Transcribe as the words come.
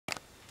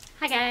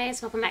Hi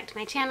guys, welcome back to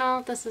my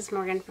channel. This is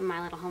Morgan from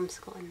My Little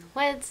Homeschool in the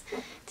Woods.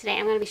 Today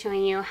I'm going to be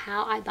showing you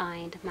how I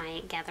bind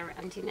my gather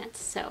round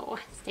units, so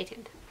stay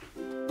tuned.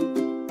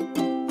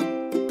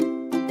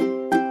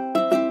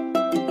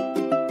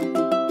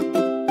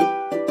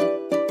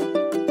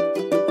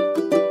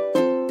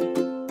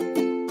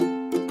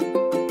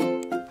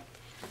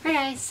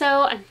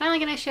 So I'm finally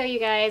going to show you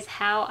guys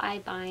how I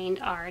bind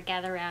our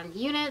gather round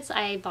units.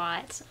 I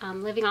bought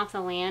Living Off the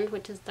Land,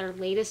 which is their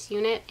latest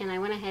unit, and I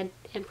went ahead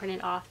and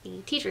printed off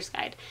the teacher's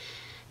guide.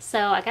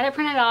 So I got it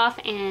printed off,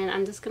 and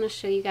I'm just going to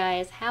show you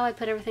guys how I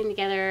put everything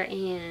together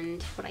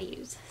and what I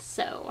use.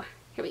 So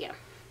here we go.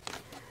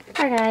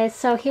 Alright guys,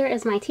 so here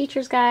is my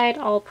teacher's guide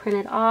all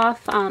printed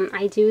off.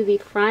 I do the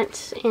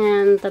front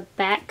and the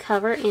back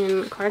cover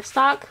in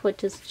cardstock,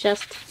 which is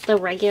just the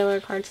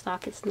regular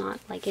cardstock. It's not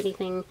like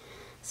anything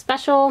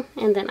special,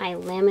 and then I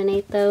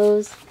laminate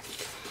those,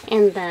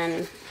 and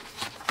then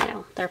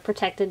they're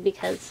protected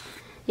because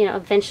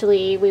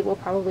eventually we will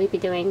probably be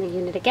doing the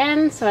unit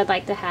again, so I'd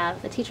like to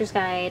have the teacher's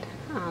guide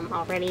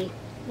all ready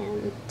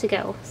and to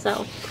go.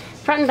 So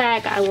front and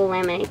back I will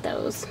laminate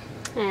those,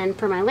 and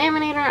for my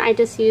laminator I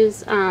just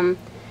use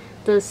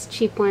this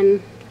cheap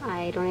one.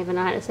 I don't even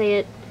know how to say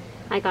it.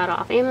 I got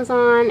off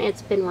Amazon.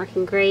 It's been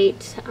working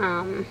great.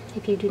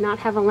 If you do not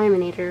have a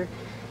laminator,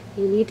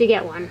 you need to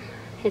get one.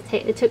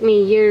 It took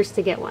me years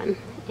to get one,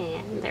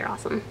 and they're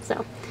awesome.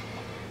 So,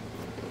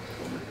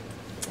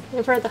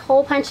 and for the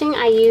hole punching,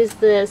 I use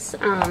this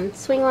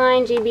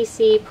Swingline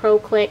GBC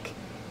Proclick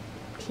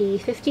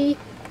P50.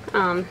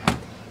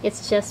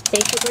 It's just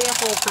basically a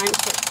hole punch.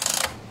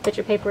 Put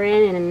your paper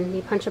in, and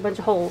you punch a bunch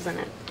of holes in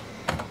it.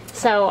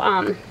 So,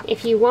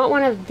 if you want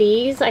one of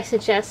these, I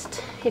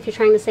suggest, if you're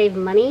trying to save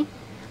money,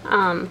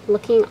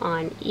 looking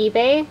on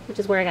eBay, which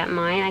is where I got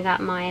mine. I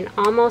got mine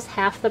almost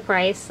half the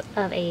price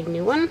of a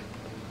new one.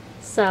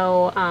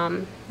 So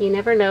you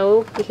never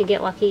know, you could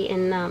get lucky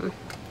and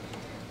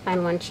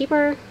find one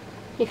cheaper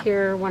if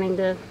you're wanting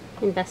to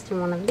invest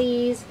in one of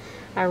these.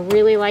 I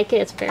really like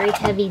it. It's very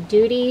heavy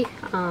duty,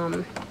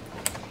 and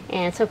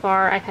so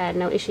far I've had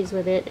no issues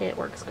with it. It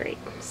works great.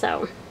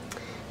 So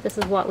this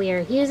is what we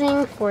are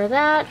using for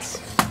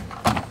that.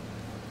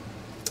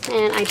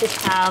 And I just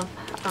have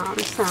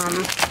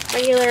some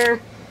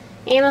regular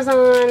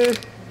Amazon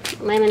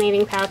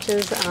laminating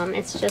pouches.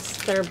 It's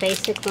just their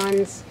basic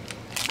ones.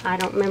 I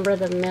don't remember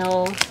the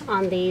mill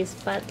on these,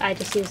 but I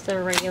just use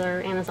the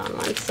regular Amazon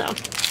ones, so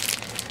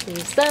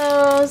use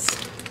those.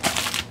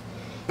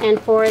 And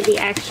for the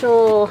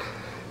actual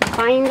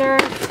binder,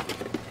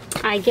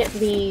 I get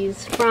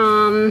these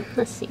from,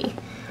 let's see,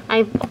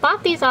 I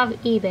bought these off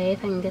eBay, if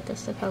I can get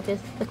this to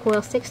focus, the coil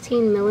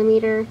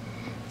 16mm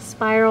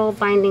spiral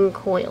binding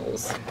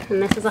coils,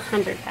 and this is a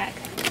 100 pack.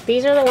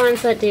 These are the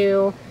ones that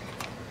do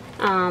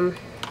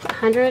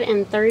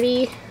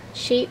 130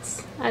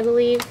 sheets, I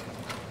believe.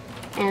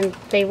 And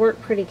they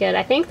work pretty good.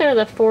 I think they're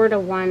the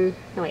 4-to-1,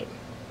 no wait,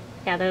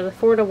 yeah, they're the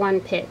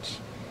 4-to-1 pitch.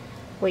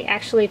 We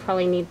actually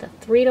probably need the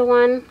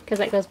 3-to-1 because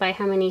that goes by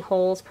how many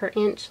holes per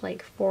inch,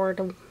 like 4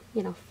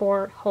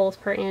 holes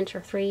per inch or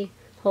 3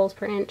 holes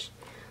per inch.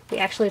 We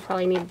actually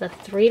probably need the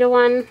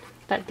 3-to-1,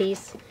 but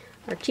these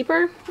are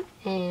cheaper,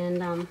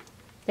 and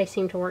they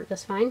seem to work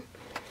just fine.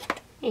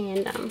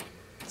 And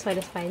so I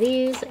just buy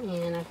these,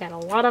 and I've got a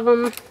lot of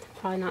them.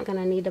 Probably not going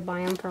to need to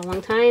buy them for a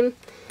long time.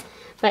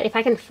 But if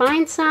I can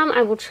find some,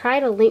 I will try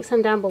to link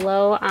some down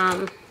below.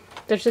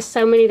 There's just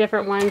so many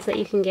different ones that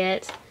you can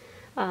get.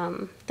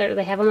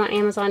 They have them on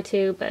Amazon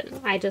too, but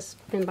I just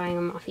been buying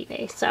them off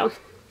eBay. So,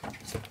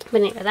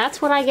 but anyway,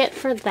 that's what I get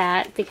for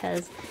that,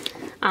 because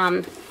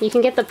you can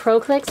get the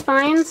Proclick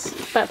spines,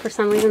 but for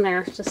some reason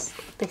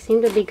they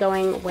seem to be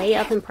going way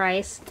up in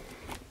price,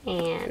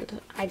 and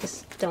I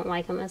just don't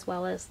like them as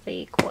well as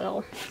the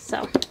coil.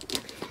 So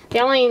the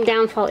only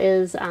downfall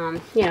is,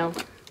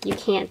 you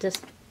can't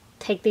just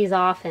take these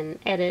off and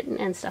edit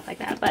and stuff like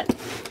that. But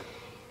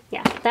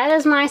yeah, that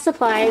is my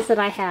supplies that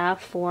I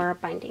have for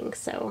binding.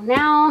 So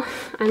now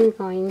I'm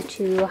going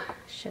to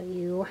show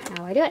you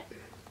how I do it.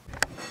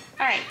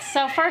 Alright,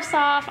 so first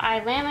off, I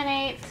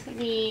laminate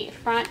the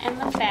front and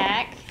the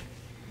back,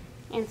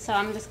 and so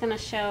I'm just going to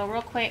show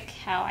real quick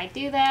how I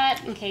do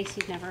that in case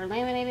you've never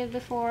laminated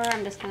before.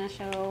 I'm just going to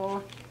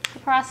show the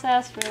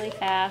process really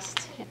fast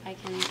if I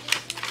can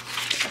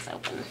get this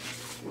open.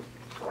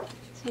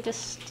 So you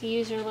just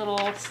use your little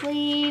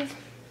sleeve,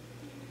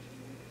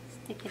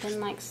 stick it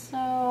in like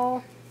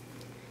so.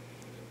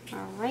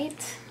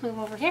 Alright, move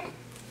over here.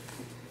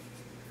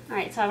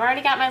 Alright, so I've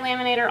already got my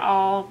laminator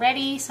all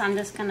ready, so I'm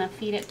just going to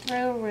feed it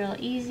through real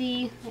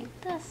easy,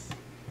 like this.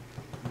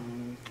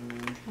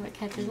 So it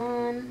catches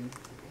on,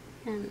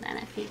 and then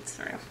it feeds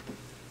through.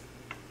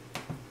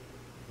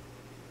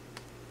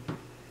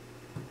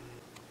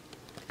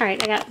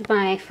 Alright, I got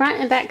my front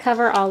and back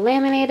cover all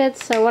laminated,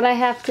 so what I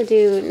have to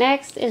do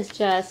next is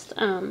just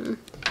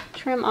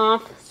trim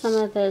off some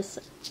of this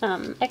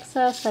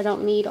excess. I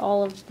don't need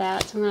all of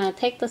that, so I'm going to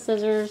take the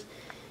scissors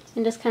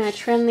and just kind of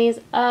trim these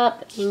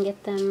up and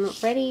get them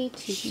ready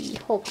to be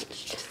hole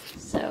punched.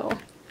 So,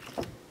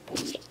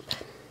 yep.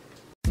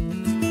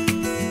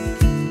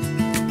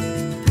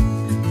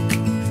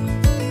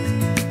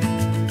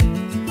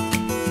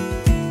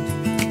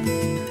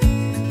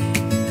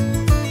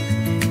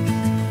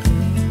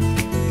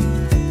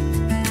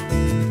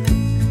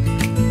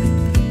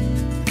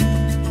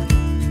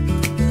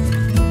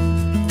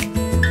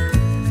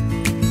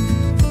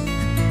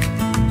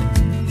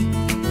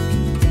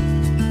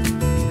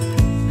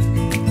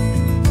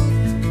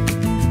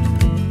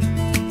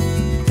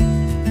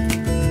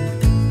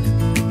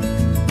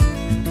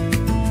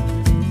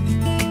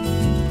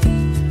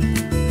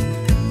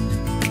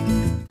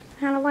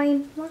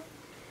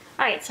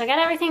 Alright, so I got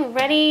everything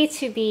ready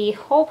to be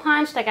hole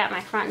punched. I got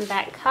my front and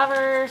back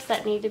covers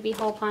that need to be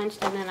hole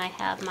punched, and then I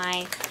have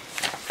my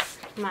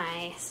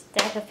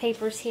stack of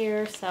papers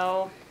here.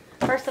 So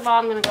first of all,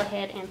 I'm going to go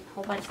ahead and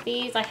hole punch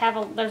these.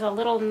 There's a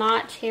little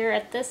notch here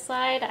at this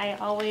side. I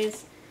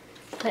always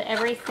put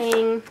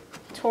everything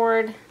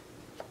toward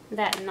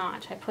that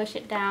notch. I push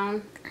it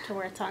down to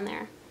where it's on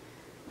there.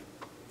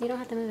 You don't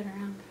have to move it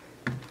around.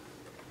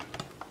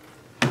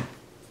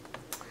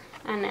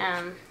 And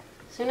as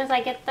soon as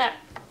I get that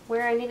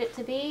where I need it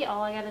to be,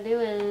 all I gotta do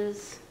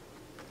is,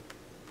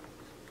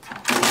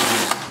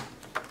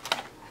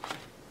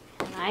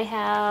 and I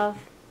have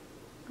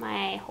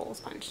my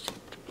holes punched.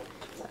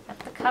 So I got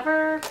the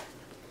cover,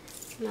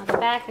 now the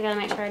back, I gotta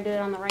make sure I do it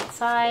on the right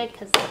side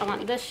because I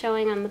want this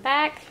showing on the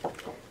back.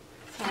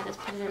 So I just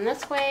put it in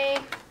this way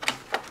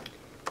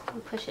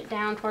and push it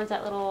down towards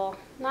that little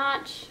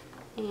notch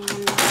and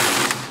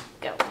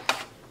go.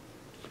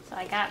 So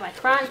I got my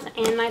front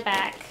and my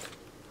back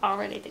all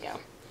ready to go.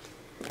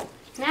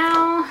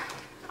 Now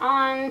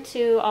on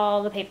to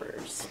all the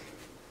papers.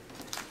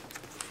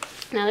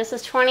 Now this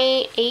is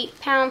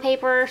 28-pound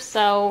paper,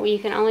 so you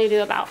can only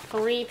do about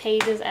 3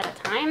 pages at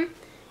a time.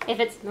 If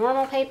it's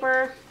normal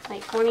paper,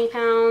 like 20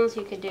 pounds,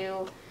 you could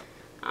do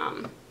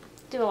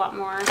a lot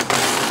more,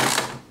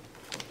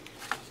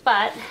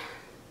 but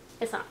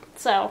it's not.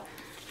 So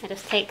I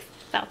just take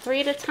about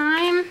 3 at a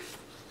time,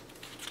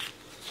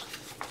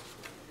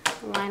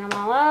 line them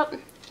all up,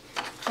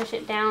 push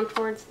it down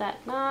towards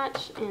that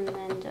notch, and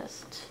then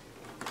just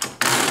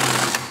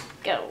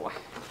go.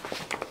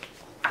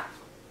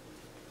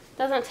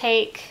 Doesn't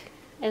take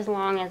as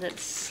long as it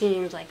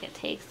seems like it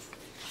takes.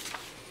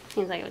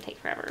 Seems like it would take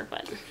forever,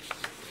 but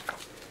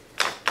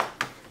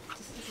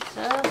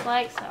just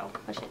like so.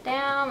 Push it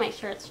down, make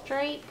sure it's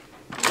straight,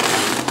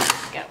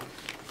 go.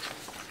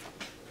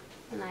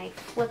 And I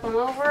flip them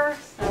over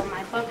so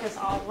my book is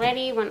all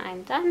ready when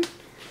I'm done.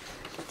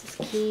 Just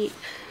keep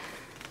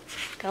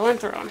going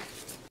through them.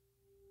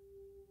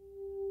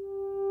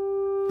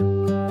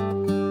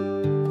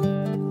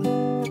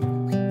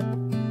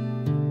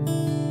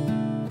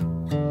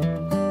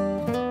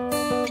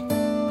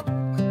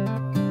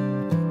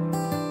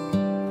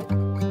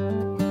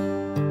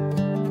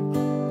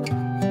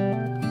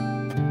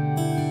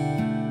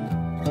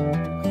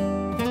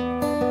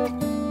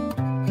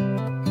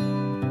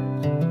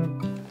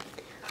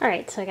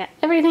 Alright, so I got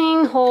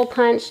everything hole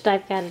punched.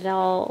 I've got it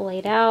all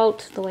laid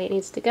out the way it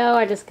needs to go.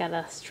 I just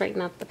gotta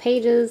straighten up the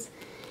pages,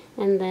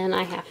 and then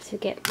I have to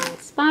get my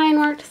spine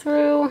worked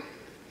through,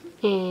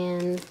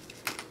 and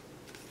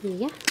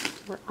yeah,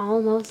 we're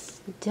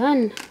almost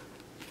done.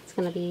 It's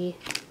gonna be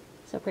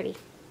so pretty.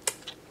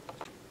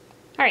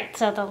 Alright,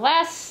 so the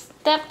last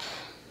step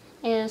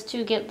is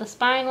to get the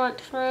spine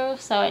worked through.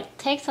 So it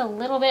takes a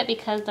little bit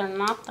because they're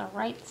not the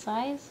right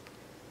size.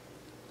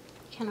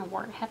 Kind of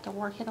have to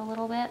work it a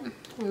little bit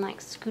and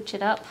like scooch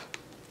it up,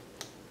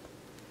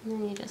 and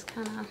then you just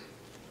kind of,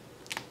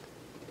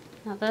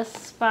 now this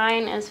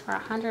spine is for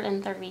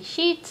 130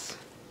 sheets,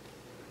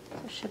 so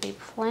it should be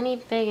plenty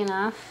big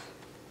enough,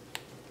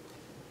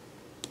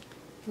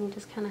 and you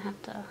just kind of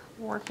have to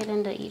work it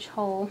into each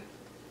hole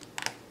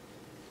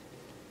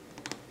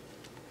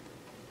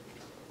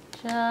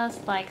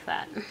just like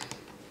that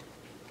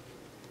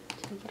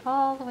to get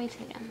all the way to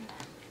the end.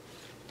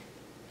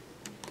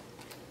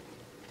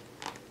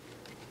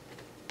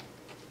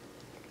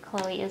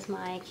 Chloe is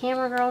my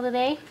camera girl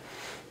today,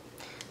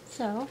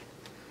 so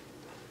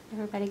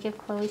everybody give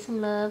Chloe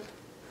some love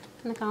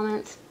in the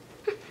comments.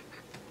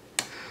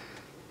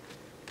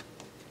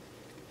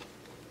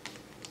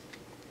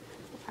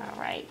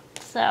 Alright,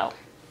 so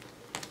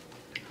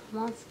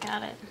almost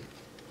got it.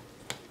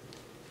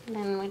 And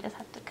then we just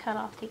have to cut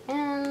off the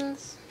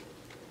ends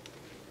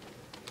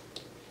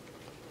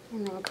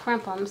and then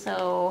crimp them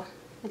so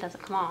it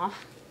doesn't come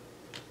off.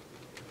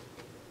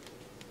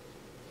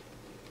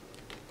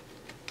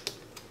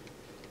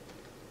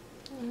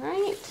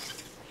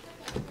 Alright,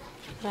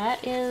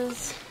 that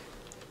is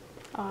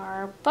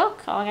our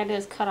book. All I gotta do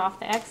is cut off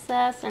the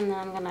excess, and then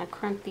I'm gonna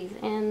crimp these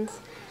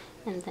ends,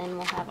 and then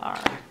we'll have our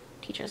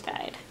teacher's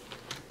guide.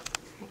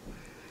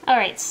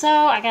 Alright, so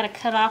I gotta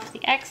cut off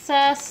the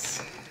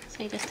excess.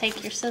 So you just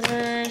take your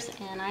scissors,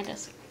 and I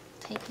just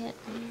take it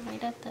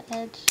right at the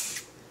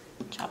edge,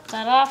 chop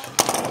that off,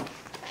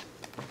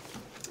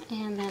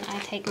 and then I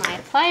take my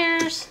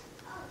pliers,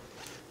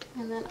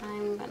 and then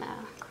I'm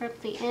gonna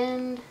crimp the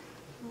end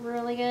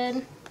really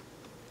good,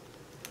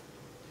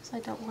 so I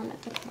don't want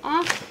it to come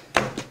off.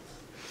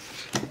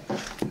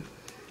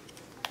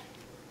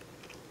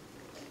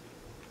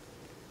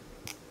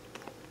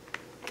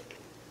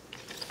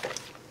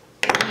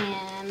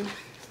 And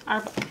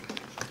our book,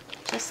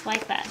 just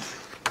like that.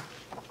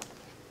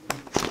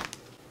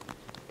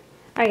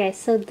 Alright guys,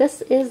 so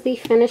this is the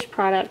finished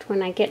product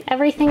when I get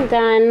everything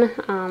done,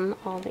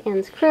 all the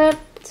ends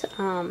crimped,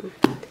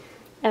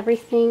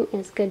 everything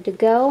is good to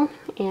go,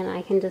 and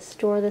I can just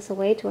store this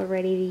away till we're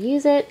ready to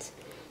use it,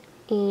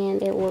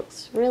 and it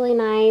looks really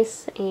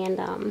nice, and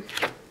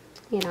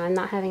you know, I'm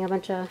not having a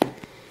bunch of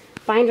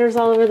binders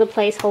all over the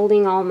place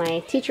holding all my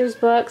teacher's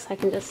books. I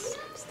can just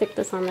stick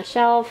this on the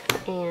shelf,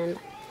 and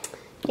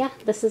yeah,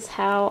 this is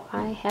how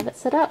I have it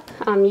set up.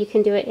 You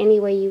can do it any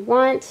way you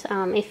want.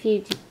 If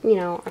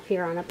if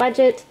you're on a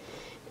budget,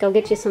 go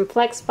get you some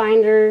flex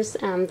binders.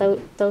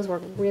 Those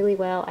work really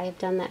well. I have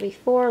done that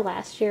before.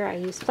 Last year I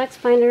used flex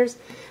binders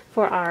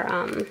for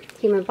our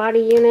human body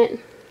unit.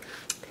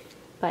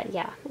 But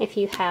yeah, if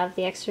you have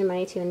the extra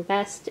money to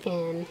invest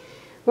and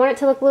want it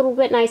to look a little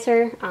bit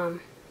nicer,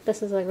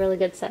 this is a really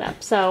good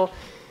setup. So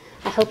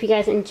I hope you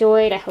guys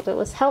enjoyed. I hope it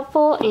was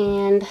helpful,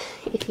 and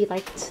if you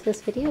liked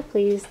this video,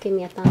 please give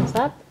me a thumbs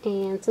up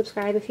and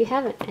subscribe if you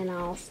haven't, and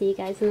I'll see you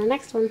guys in the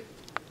next one.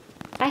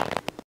 Bye!